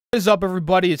What is up,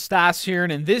 everybody? It's Stas here,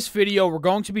 and in this video we're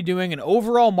going to be doing an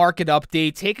overall market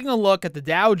update, taking a look at the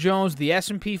Dow Jones, the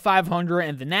S&P 500,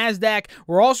 and the NASDAQ.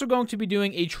 We're also going to be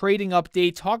doing a trading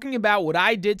update, talking about what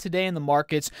I did today in the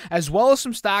markets, as well as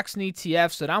some stocks and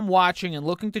ETFs that I'm watching and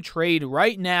looking to trade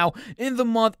right now in the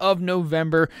month of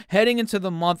November, heading into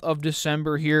the month of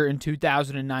December here in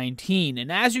 2019. And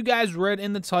as you guys read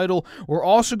in the title, we're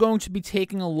also going to be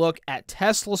taking a look at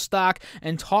Tesla stock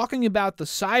and talking about the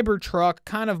Cybertruck,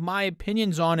 kind of my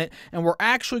opinions on it, and we're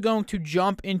actually going to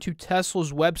jump into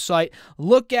Tesla's website,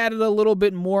 look at it a little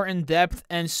bit more in depth,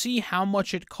 and see how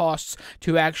much it costs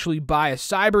to actually buy a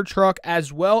Cybertruck,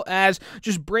 as well as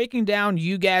just breaking down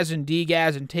UGAZ and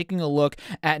DGAZ and taking a look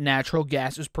at natural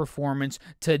gas's performance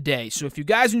today. So if you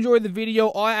guys enjoyed the video,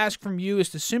 all I ask from you is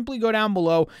to simply go down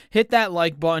below, hit that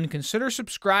like button, consider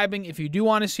subscribing if you do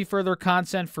want to see further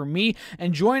content from me,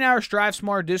 and join our Strive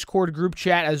Smart Discord group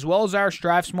chat as well as our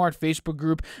Strive Smart Facebook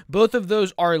group. Both of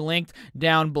those are linked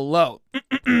down below. I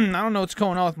don't know what's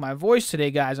going on with my voice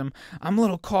today, guys. I'm a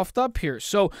little coughed up here.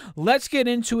 So let's get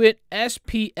into it.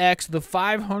 SPX, the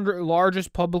 500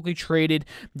 largest publicly traded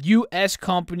U.S.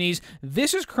 companies.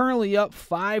 This is currently up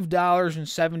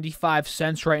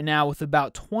 $5.75 right now, with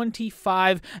about 20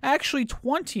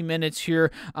 minutes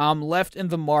here left in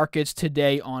the markets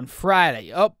today on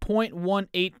Friday, up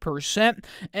 0.18%.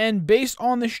 And based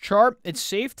on this chart, it's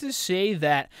safe to say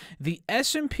that the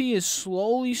S&P is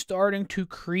slowly starting to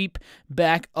creep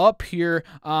back up here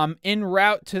en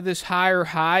route to this higher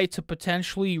high to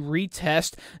potentially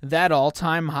retest that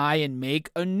all-time high and make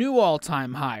a new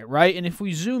all-time high, right? And if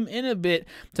we zoom in a bit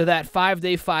to that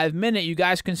 5-day, 5-minute, you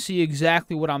guys can see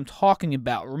exactly what I'm talking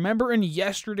about. Remember in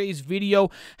yesterday's video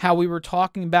how we were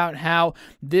talking about how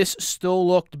this still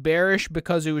looked bearish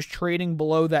because it was trading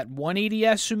below that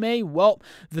 180 SMA? Well,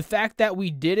 the fact that we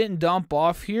didn't dump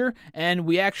off here and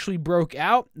we actually broke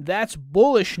out, that's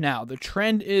bullish now. The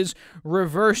trend is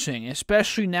reversing,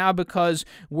 especially now because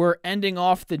we're ending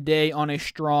off the day on a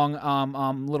strong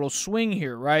little swing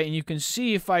here, right? And you can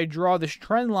see if I draw this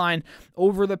trend line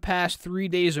over the past 3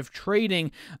 days of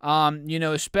trading,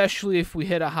 especially if we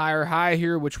hit a higher high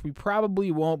here, which we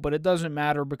probably won't, but it doesn't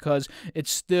matter because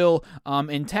it's still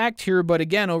intact here. But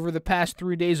again, over the past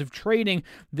 3 days of trading,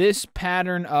 this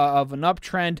pattern of an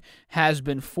uptrend has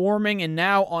been forming. And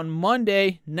now on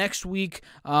Monday next week,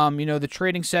 the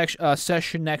trading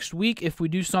session next week, if we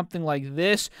do something like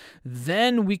this,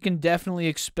 then we can definitely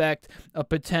expect a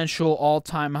potential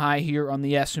all-time high here on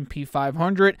the S&P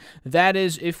 500. That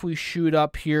is if we shoot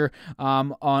up here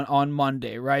on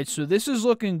Monday, right? So this is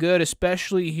looking good,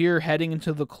 especially here heading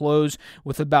into the close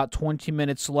with about 20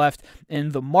 minutes left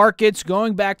in the markets.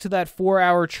 Going back to that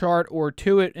 4-hour chart, or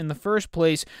to it in the first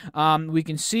place, we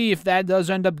can see if that does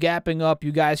end up gapping up,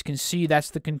 you guys can see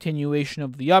that's the continuation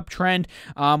of the uptrend.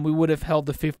 We would have held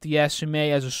the 50 SMA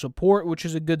as a support, which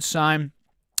is a good sign.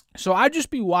 So I'd just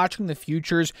be watching the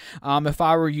futures if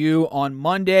I were you on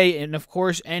Monday, and of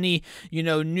course any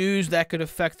news that could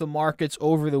affect the markets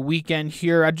over the weekend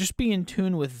here. I'd just be in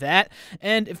tune with that.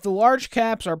 And if the large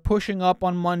caps are pushing up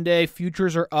on Monday,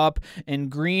 futures are up and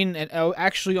green, and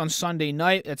actually on Sunday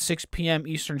night at 6 p.m.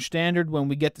 Eastern Standard, when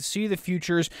we get to see the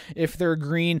futures, if they're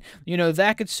green,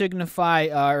 that could signify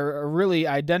or really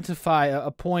identify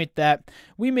a point that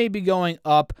we may be going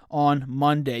up on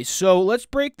Monday. So let's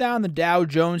break down the Dow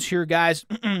Jones here, guys.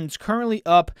 It's currently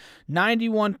up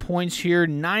 91 points here,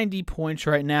 90 points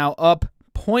right now, up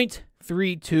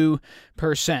 0.32%.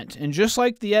 And just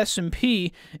like the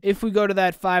S&P, if we go to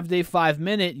that 5-day,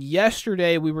 5-minute,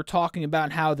 yesterday we were talking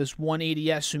about how this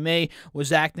 180 SMA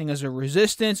was acting as a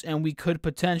resistance and we could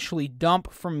potentially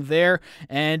dump from there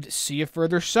and see a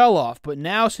further sell-off. But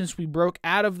now, since we broke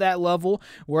out of that level,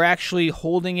 we're actually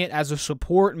holding it as a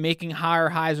support, making higher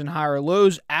highs and higher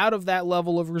lows out of that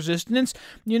level of resistance.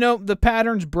 The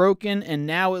pattern's broken and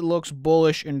now it looks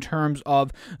bullish in terms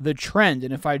of the trend.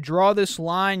 And if I draw this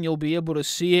line, you'll be able to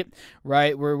see it,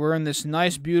 right? We're in this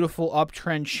nice, beautiful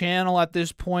uptrend channel at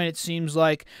this point, it seems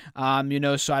like.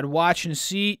 So I'd watch and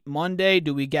see Monday,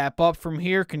 do we gap up from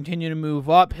here, continue to move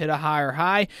up, hit a higher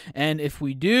high? And if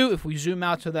we do, if we zoom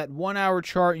out to that 1-hour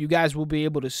chart, you guys will be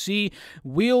able to see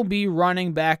we'll be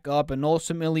running back up and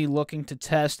ultimately looking to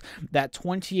test that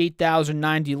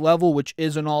 28,090 level, which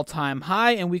is an all-time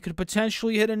high, and we could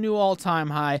potentially hit a new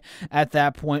all-time high at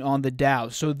that point on the Dow.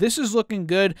 So this is looking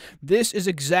good. This is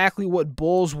exactly what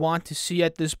bulls want to see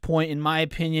at this point, in my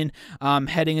opinion,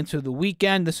 heading into the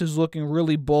weekend. This is looking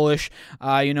really bullish,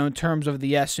 in terms of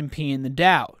the S&P and the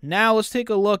Dow. Now let's take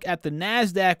a look at the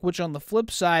NASDAQ, which on the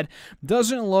flip side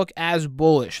doesn't look as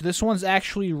bullish. This one's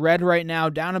actually red right now,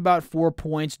 down about 4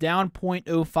 points, down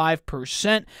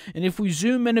 0.05%. And if we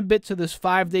zoom in a bit to this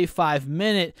 5-day,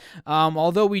 5-minute,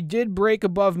 although we did break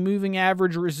above moving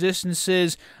average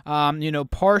resistances,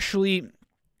 partially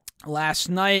last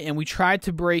night, and we tried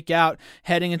to break out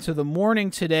heading into the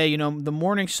morning today, the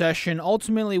morning session.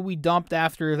 Ultimately, we dumped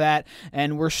after that,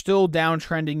 and we're still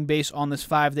downtrending based on this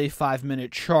 5-day,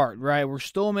 5-minute chart, right? We're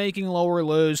still making lower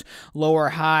lows, lower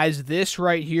highs. This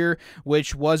right here,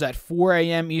 which was at 4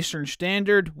 a.m. Eastern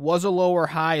Standard, was a lower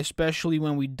high, especially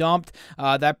when we dumped.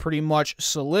 That pretty much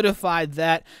solidified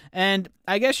that, and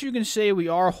I guess you can say we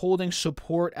are holding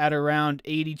support at around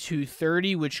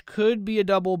 82.30, which could be a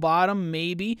double bottom,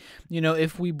 maybe,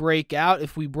 if we break out.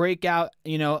 If we break out,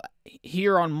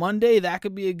 here on Monday, that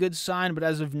could be a good sign. But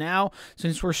as of now,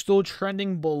 since we're still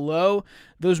trending below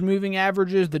those moving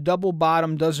averages, the double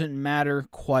bottom doesn't matter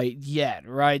quite yet,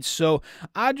 right? So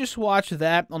I just watch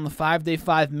that on the 5-day,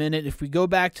 5-minute. If we go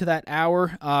back to that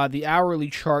hour, the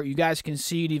hourly chart, you guys can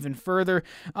see it even further.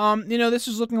 This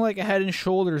is looking like a head and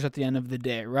shoulders at the end of the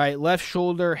day, right? Left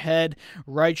shoulder, head,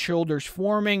 right shoulder's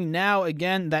forming. Now,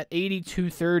 again, that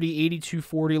 82.30,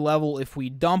 82.40 level, if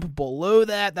we dump below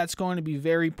that, that's going to be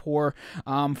very poor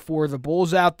for the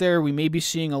bulls out there. We may be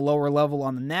seeing a lower level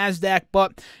on the NASDAQ,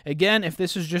 but again, if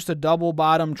this is just a double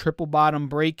bottom, triple bottom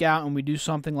breakout, and we do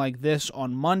something like this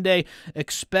on Monday,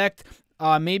 expect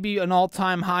maybe an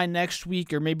all-time high next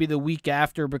week or maybe the week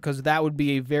after, because that would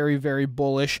be a very, very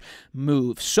bullish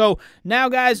move. So now,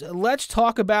 guys, let's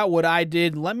talk about what I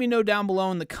did. Let me know down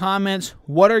below in the comments,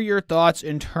 what are your thoughts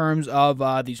in terms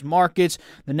of these markets,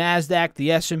 the NASDAQ, the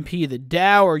S&P, the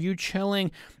Dow? Are you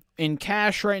chilling in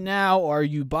cash right now? Are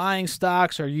you buying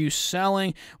stocks? Are you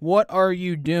selling? What are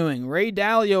you doing? Ray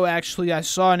Dalio, actually, I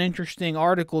saw an interesting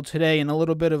article today in a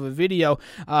little bit of a video.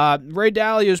 Ray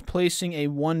Dalio is placing a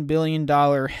 $1 billion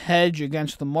hedge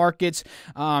against the markets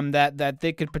that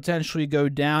they could potentially go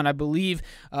down, I believe,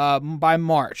 by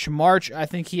March. I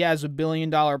think he has a $1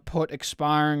 billion put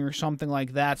expiring or something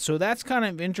like that. So that's kind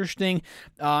of interesting,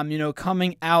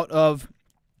 coming out of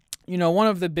one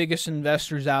of the biggest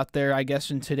investors out there, I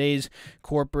guess, in today's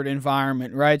corporate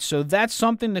environment, right? So that's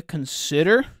something to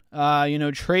consider.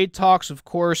 Trade talks, of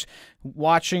course,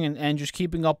 watching and just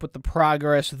keeping up with the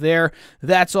progress there.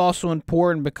 That's also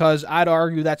important, because I'd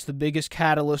argue that's the biggest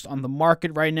catalyst on the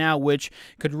market right now, which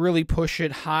could really push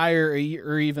it higher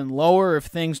or even lower if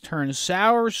things turn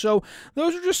sour. So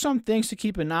those are just some things to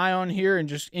keep an eye on here, and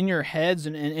just in your heads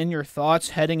and in your thoughts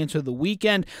heading into the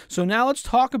weekend. So now let's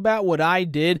talk about what I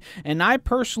did, and I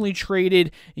personally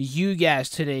traded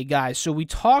UGAZ today, guys. So we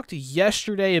talked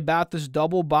yesterday about this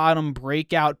double bottom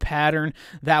breakout pattern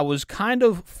that was kind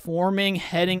of forming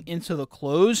heading into the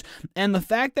close, and the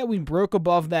fact that we broke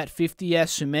above that 50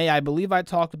 SMA, I believe I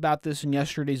talked about this in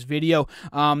yesterday's video,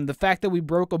 the fact that we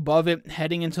broke above it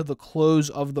heading into the close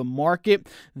of the market,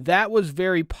 that was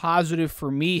very positive for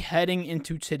me heading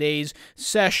into today's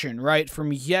session, right,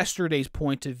 from yesterday's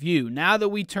point of view. Now that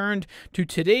we turned to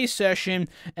today's session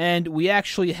and we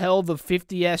actually held the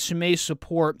 50 SMA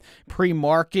support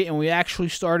pre-market, and we actually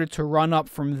started to run up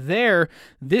from there,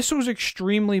 this was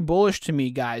extremely bullish to me,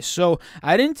 guys. So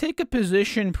I didn't take a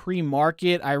position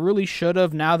pre-market. I really should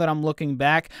have, now that I'm looking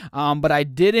back, but I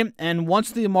didn't. And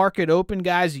once the market opened,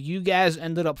 guys, you guys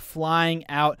ended up flying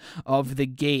out of the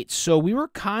gate. So we were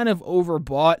kind of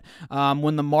overbought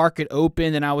when the market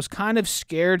opened, and I was kind of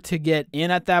scared to get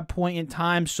in at that point in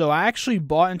time. So I actually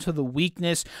bought into the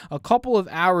weakness a couple of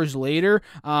hours later,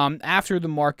 after the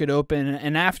market opened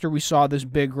and after we saw this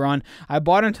big run. I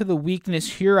bought into the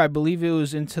weakness here. I believe it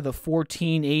was into the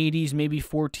 1480s, maybe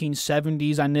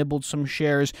 1470s. I nibbled some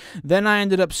shares. Then I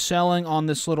ended up selling on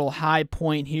this little high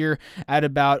point here at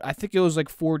about, I think it was like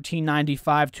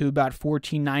 1495 to about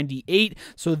 1498.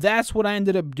 So that's what I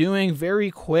ended up doing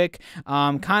very quick,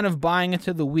 kind of buying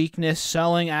into the weakness,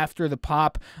 selling after the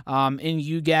pop in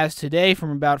UGAZ today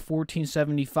from about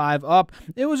 1475 up.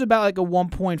 It was about like a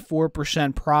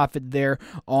 1.4% profit there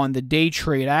on the day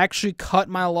trade. I actually cut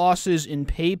my losses in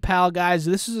PayPal, guys.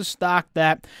 This is a stock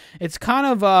that it's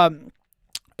kind of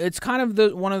it's kind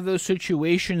of one of those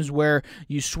situations where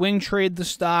you swing trade the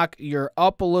stock, you're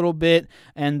up a little bit,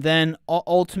 and then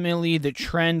ultimately the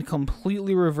trend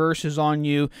completely reverses on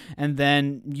you, and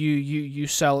then you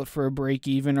sell it for a break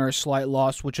even or a slight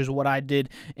loss, which is what I did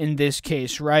in this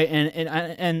case, right?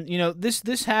 And you know,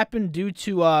 this happened due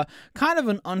to kind of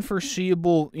an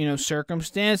unforeseeable, you know,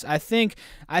 circumstance. I think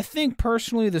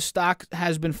personally the stock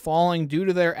has been falling due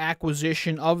to their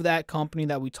acquisition of that company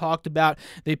that we talked about.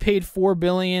 They paid $4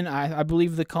 billion. I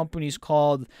believe the company's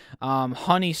called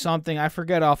Honey something. I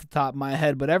forget off the top of my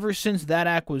head. But ever since that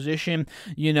acquisition,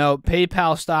 you know,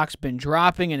 PayPal stock's been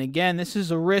dropping. And again, this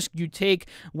is a risk you take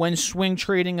when swing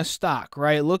trading a stock,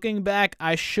 right? Looking back,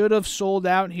 I should have sold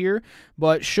out here,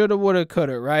 but shoulda, woulda,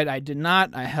 coulda, right? I did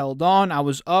not. I held on. I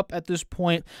was up at this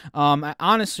point.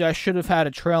 Honestly, I should have had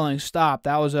a trailing stop.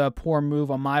 That was a poor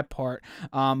move on my part.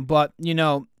 But, you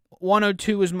know,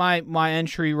 102 is my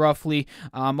entry roughly.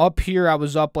 Up here, I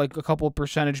was up like a couple of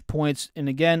percentage points. And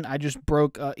again, I just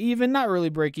broke even, not really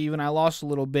break even. I lost a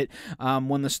little bit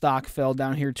when the stock fell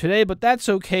down here today, but that's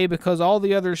okay because all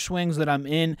the other swings that I'm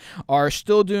in are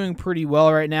still doing pretty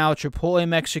well right now. Chipotle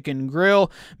Mexican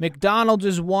Grill. McDonald's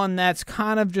is one that's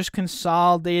kind of just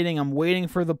consolidating. I'm waiting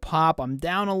for the pop. I'm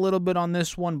down a little bit on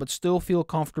this one, but still feel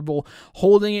comfortable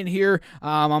holding it here.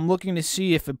 I'm looking to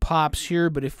see if it pops here,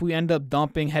 but if we end up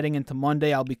dumping heading into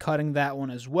Monday, I'll be cutting that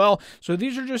one as well. So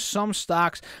these are just some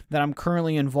stocks that I'm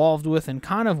currently involved with and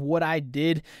kind of what I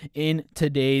did in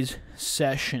today's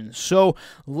session. So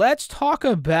let's talk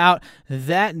about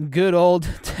that good old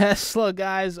Tesla,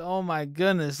 guys. Oh my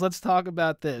goodness, let's talk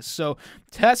about this. So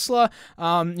Tesla,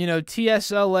 you know,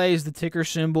 TSLA is the ticker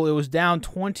symbol. It was down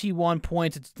 21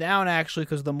 points. It's down actually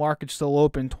because the market's still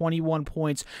open. 21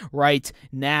 points right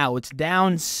now. It's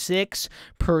down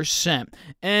 6%.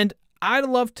 And I'd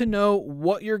love to know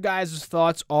what your guys'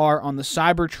 thoughts are on the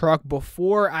Cybertruck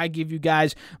before I give you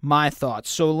guys my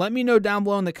thoughts. So let me know down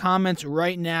below in the comments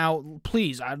right now.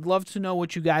 Please, I'd love to know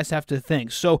what you guys have to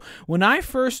think. So when I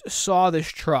first saw this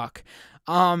truck,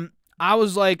 I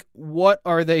was like, what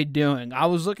are they doing? I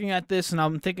was looking at this and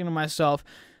I'm thinking to myself,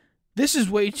 this is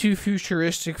way too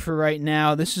futuristic for right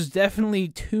now. This is definitely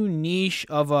too niche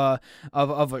of a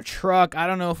truck. I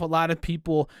don't know if a lot of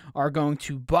people are going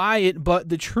to buy it, but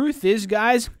the truth is,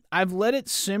 guys, I've let it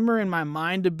simmer in my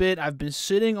mind a bit. I've been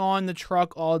sitting on the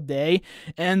truck all day,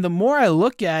 and the more I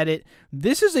look at it,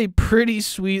 this is a pretty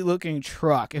sweet looking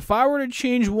truck. If I were to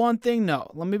change one thing, no,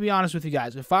 let me be honest with you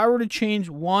guys. If I were to change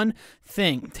one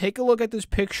thing, take a look at this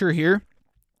picture here.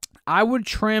 I would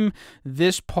trim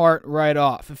this part right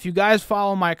off. If you guys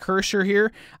follow my cursor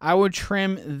here, I would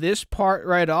trim this part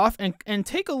right off and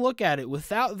take a look at it.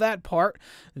 Without that part,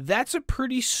 that's a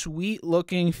pretty sweet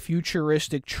looking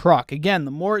futuristic truck. Again,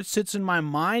 the more it sits in my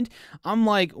mind, I'm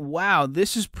like, wow,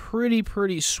 this is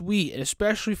pretty sweet,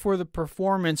 especially for the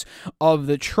performance of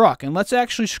the truck. And let's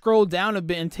actually scroll down a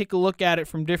bit and take a look at it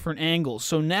from different angles.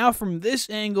 So now from this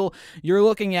angle, you're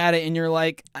looking at it and you're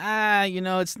like, you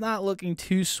know, it's not looking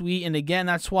too sweet. And again,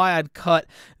 that's why I'd cut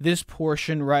this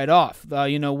portion right off.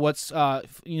 You know, what's,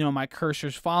 you know, my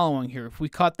cursor's following here. If we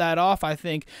cut that off, I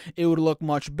think it would look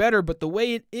much better. But the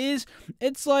way it is,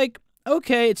 it's like,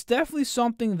 okay, it's definitely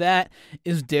something that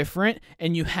is different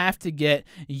and you have to get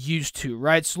used to,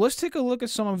 right? So let's take a look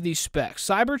at some of these specs.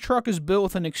 Cybertruck is built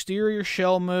with an exterior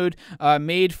shell mode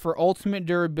made for ultimate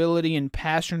durability and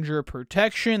passenger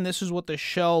protection. This is what the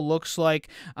shell looks like.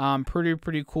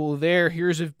 Pretty cool there.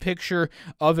 Here's a picture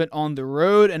of it on the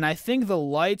road, and I think the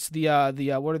lights, the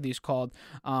what are these called?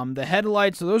 The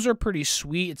headlights, those are pretty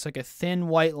sweet. It's like a thin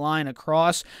white line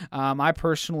across. I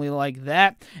personally like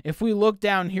that. If we look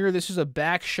down here, this is a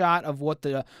back shot of what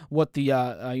the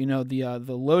you know,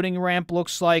 the loading ramp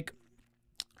looks like.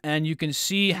 And you can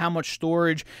see how much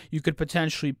storage you could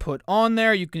potentially put on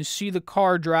there. You can see the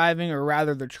car driving, or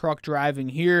rather the truck driving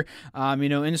here, you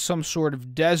know, in some sort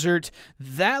of desert.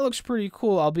 That looks pretty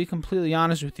cool, I'll be completely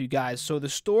honest with you guys. So the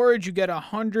storage, you get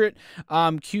 100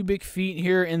 cubic feet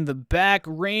here in the back.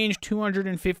 Range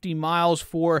 250 miles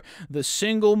for the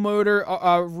single motor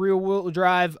rear-wheel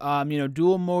drive. You know,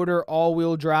 dual motor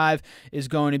all-wheel drive is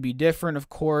going to be different, of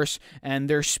course, and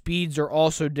their speeds are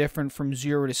also different from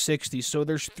 0 to 60. So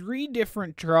there's 3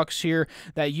 different trucks here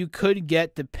that you could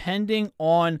get depending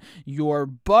on your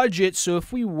budget. So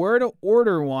if we were to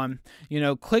order one, you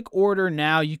know, click order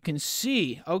now, you can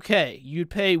see, okay, you'd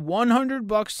pay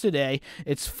 $100 today.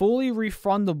 It's fully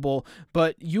refundable,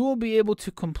 but you will be able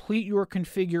to complete your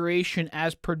configuration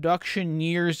as production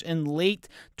nears in late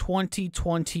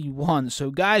 2021. So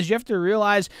guys, you have to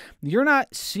realize you're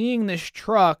not seeing this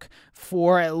truck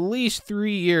for at least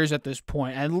 3 years at this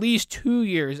point, at least 2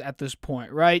 years at this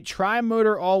point, right? right?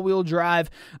 Tri-motor all-wheel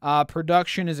drive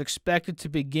production is expected to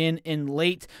begin in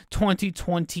late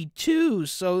 2022.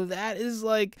 So that is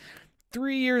like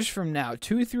 3 years from now,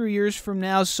 2-3 years from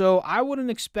now. So I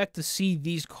wouldn't expect to see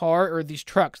these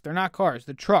trucks, they're not cars,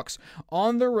 the trucks,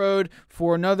 on the road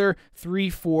for another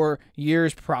 3-4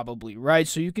 years probably, right?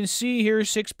 So you can see here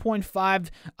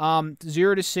 6.5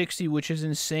 0 to 60, which is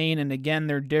insane. And again,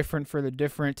 they're different for the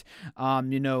different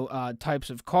types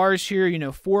of cars here.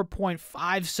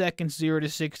 4.5 seconds 0 to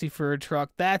 60 for a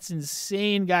truck. That's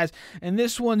insane, guys. And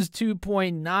this one's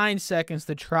 2.9 seconds,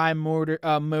 the tri-motor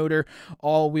motor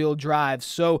all-wheel drive.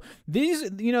 So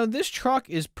this truck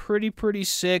is pretty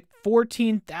sick.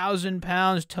 14,000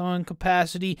 pounds towing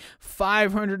capacity,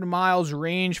 500 miles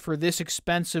range for this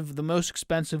expensive, the most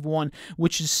expensive one,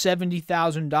 which is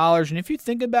 $70,000. And if you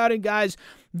think about it, guys,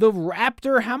 the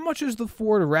Raptor, how much is the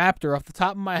Ford Raptor? Off the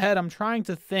top of my head, I'm trying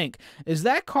to think. Is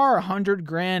that car 100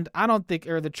 grand? I don't think,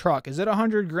 or the truck, is it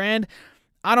 100 grand?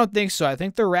 I don't think so. I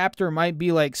think the Raptor might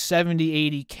be like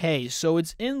 70, 80K. So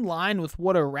it's in line with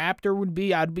what a Raptor would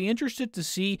be. I'd be interested to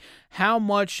see how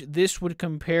much this would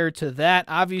compare to that.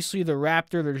 Obviously, the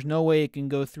Raptor, there's no way it can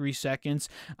go 3 seconds.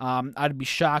 I'd be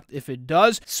shocked if it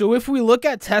does. So if we look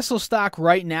at Tesla stock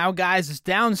right now, guys, it's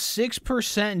down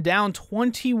 6%, down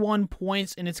 21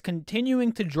 points, and it's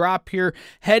continuing to drop here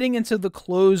heading into the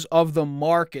close of the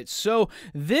market. So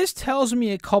this tells me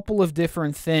a couple of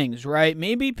different things, right?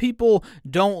 Maybe people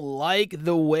don't like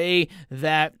the way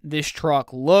that this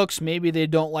truck looks. Maybe they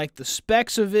don't like the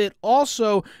specs of it.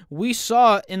 Also, we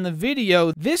saw in the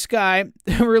video, this guy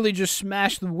really just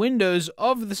smashed the windows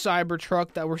of the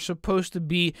Cybertruck that were supposed to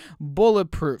be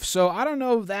bulletproof. So I don't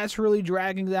know if that's really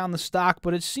dragging down the stock,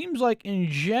 but it seems like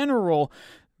in general,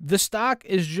 the stock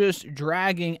is just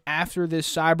dragging after this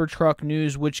Cybertruck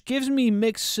news, which gives me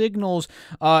mixed signals.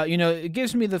 It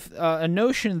gives me a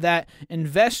notion that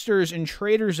investors and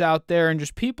traders out there and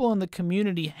just people in the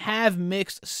community have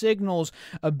mixed signals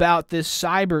about this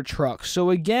Cybertruck. So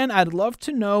again, I'd love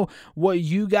to know what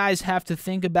you guys have to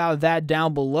think about that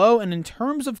down below. And in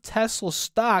terms of Tesla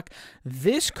stock,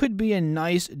 this could be a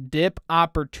nice dip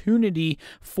opportunity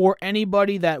for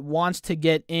anybody that wants to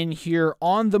get in here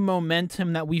on the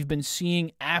momentum that we've been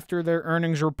seeing after their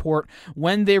earnings report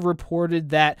when they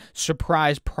reported that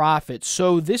surprise profit.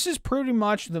 So this is pretty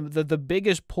much the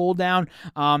biggest pull down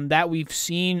that we've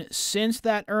seen since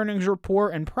that earnings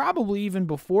report, and probably even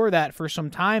before that for some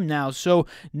time now. So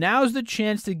now's the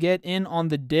chance to get in on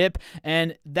the dip,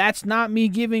 and that's not me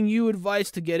giving you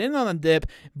advice to get in on the dip,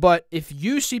 but if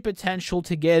you see potential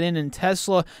to get in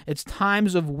Tesla, it's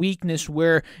times of weakness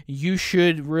where you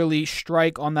should really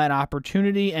strike on that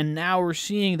opportunity, and now we're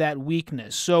seeing that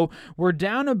weakness. So we're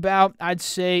down about, I'd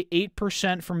say,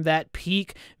 8% from that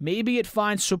peak. Maybe it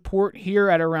finds support here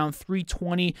at around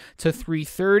 320 to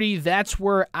 330. That's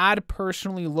where I'd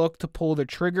personally look to pull the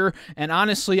trigger, and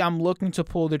honestly, I'm looking to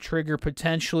pull the trigger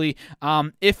potentially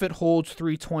if it holds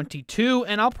 322,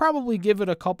 and I'll probably give it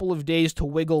a couple of days to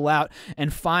wiggle out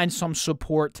and find some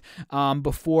support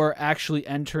before actually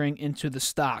entering into the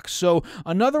stock. So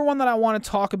another one that I want to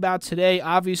talk about today,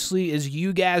 obviously, is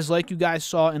UGAZ. Like you guys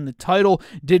saw in the title,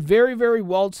 did very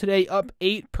well today, up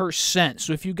 8%.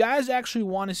 So if you guys actually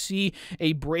want to see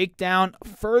a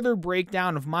further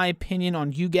breakdown of my opinion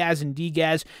on UGAZ and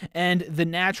DGAZ and the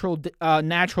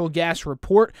natural gas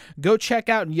report, go check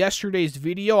out yesterday's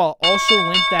video. I'll also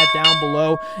link that down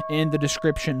below in the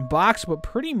description box. But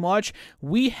pretty much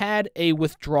we had a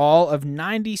withdrawal of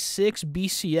 96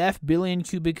 BCF, billion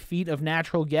cubic feet of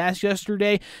natural gas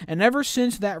yesterday, and ever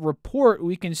since that report,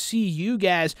 we can see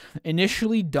UGAZ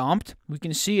initially dumped. We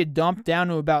can see it dumped down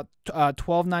to about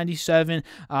 $12.97,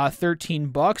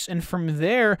 $13, and from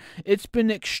there it's been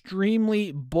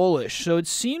extremely bullish. So it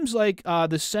seems like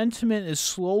the sentiment is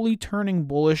slowly turning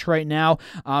bullish right now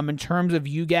in terms of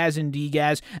UGAZ and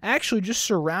DGAZ. Actually, just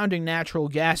surrounding natural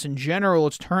gas in general,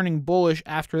 it's turning bullish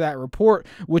after that report,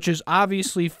 which is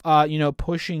obviously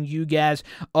pushing UGAZ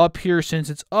up here, since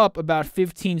it's up about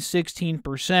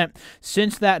 15-16%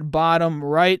 since that bottom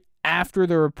right after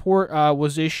the report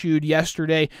was issued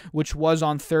yesterday, which was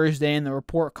on Thursday, and the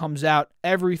report comes out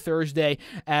every Thursday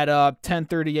at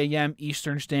 10:30 a.m.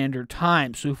 Eastern Standard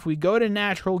Time. So if we go to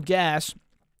natural gas,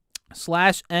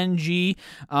 /NG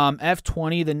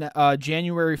F20, the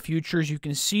January futures. You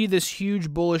can see this huge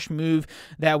bullish move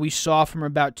that we saw from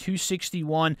about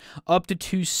 261 up to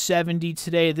 270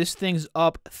 today. This thing's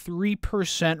up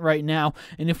 3% right now.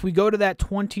 And if we go to that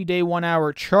 20-day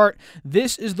 1-hour chart,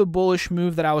 this is the bullish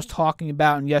move that I was talking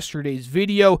about in yesterday's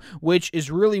video, which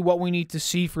is really what we need to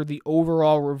see for the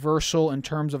overall reversal in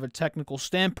terms of a technical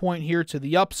standpoint here to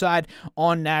the upside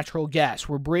on natural gas.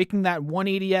 We're breaking that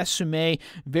 180 SMA,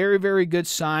 very good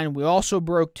sign. We also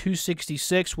broke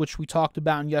 266, which we talked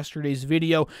about in yesterday's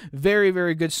video.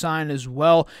 Very good sign as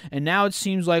well. And now it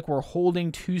seems like we're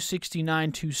holding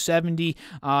 269, 270,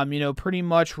 pretty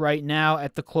much right now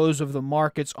at the close of the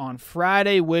markets on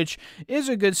Friday, which is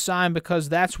a good sign because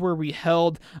that's where we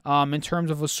held in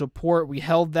terms of a support. We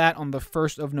held that on the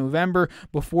 1st of November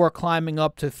before climbing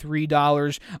up to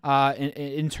 $3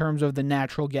 in terms of the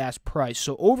natural gas price.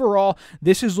 So overall,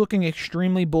 this is looking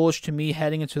extremely bullish to me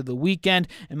heading into the weekend.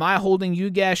 Am I holding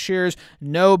UGAZ shares?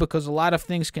 No, because a lot of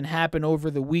things can happen over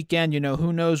the weekend.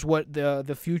 Who knows what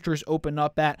the futures open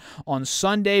up at on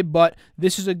Sunday, but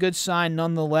this is a good sign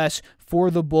nonetheless for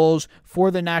the bulls,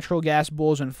 for the natural gas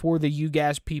bulls, and for the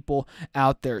UGAZ people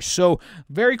out there. So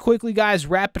very quickly, guys,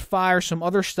 rapid fire, some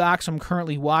other stocks I'm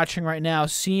currently watching right now.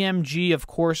 CMG, of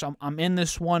course, I'm in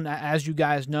this one, as you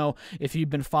guys know, if you've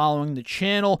been following the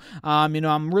channel.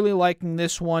 I'm really liking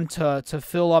this one to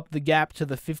fill up the gap to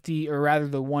the 50, or rather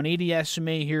the 180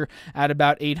 SMA here at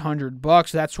about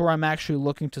 $800. That's where I'm actually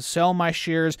looking to sell my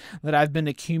shares that I've been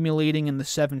accumulating in the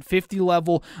 750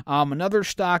 level. Another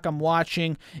stock I'm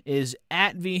watching is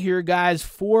ATV here, guys,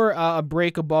 for a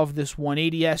break above this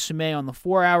 180 SMA on the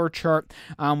 4-hour chart.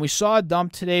 We saw a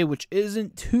dump today, which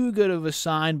isn't too good of a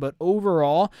sign, but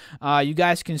overall, you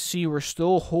guys can see we're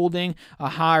still holding a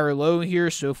higher low here.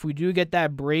 So if we do get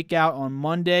that breakout on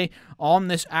Monday on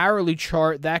this hourly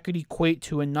chart, that could equate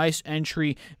to a nice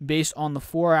entry based on the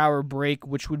 4-hour break,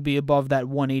 which would be above that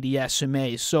 180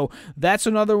 SMA. So that's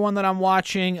another one that I'm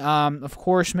watching. Of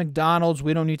course, McDonald's,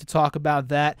 we don't need to talk about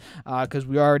that because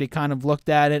we already kind of looked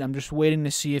at it. I'm just waiting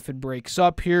to see if it breaks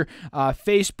up here.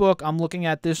 Facebook, I'm looking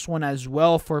at this one as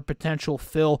well for a potential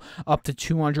fill up to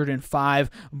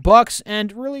 $205.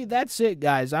 And really, that's it,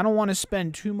 guys. I don't want to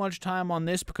spend too much time on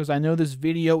this because I know this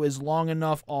video is long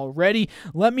enough already.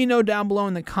 Let me know down below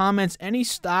in the comments any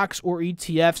stocks or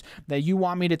ETFs that you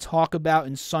want me to talk about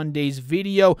in Sunday's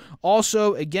video.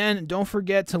 Also, again, don't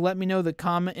forget to let me know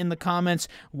in the comments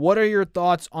what are your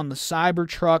thoughts on the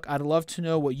Cybertruck. I'd love to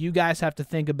know what you guys have to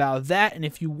think about that. And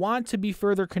if you want to be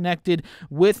further connected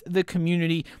with the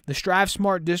community, the Strive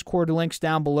Smart Discord links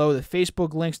down below, the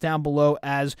Facebook links down below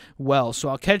as well. So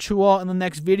I'll catch you all in the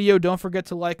next video. Don't forget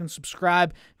to like and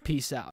subscribe. Peace out.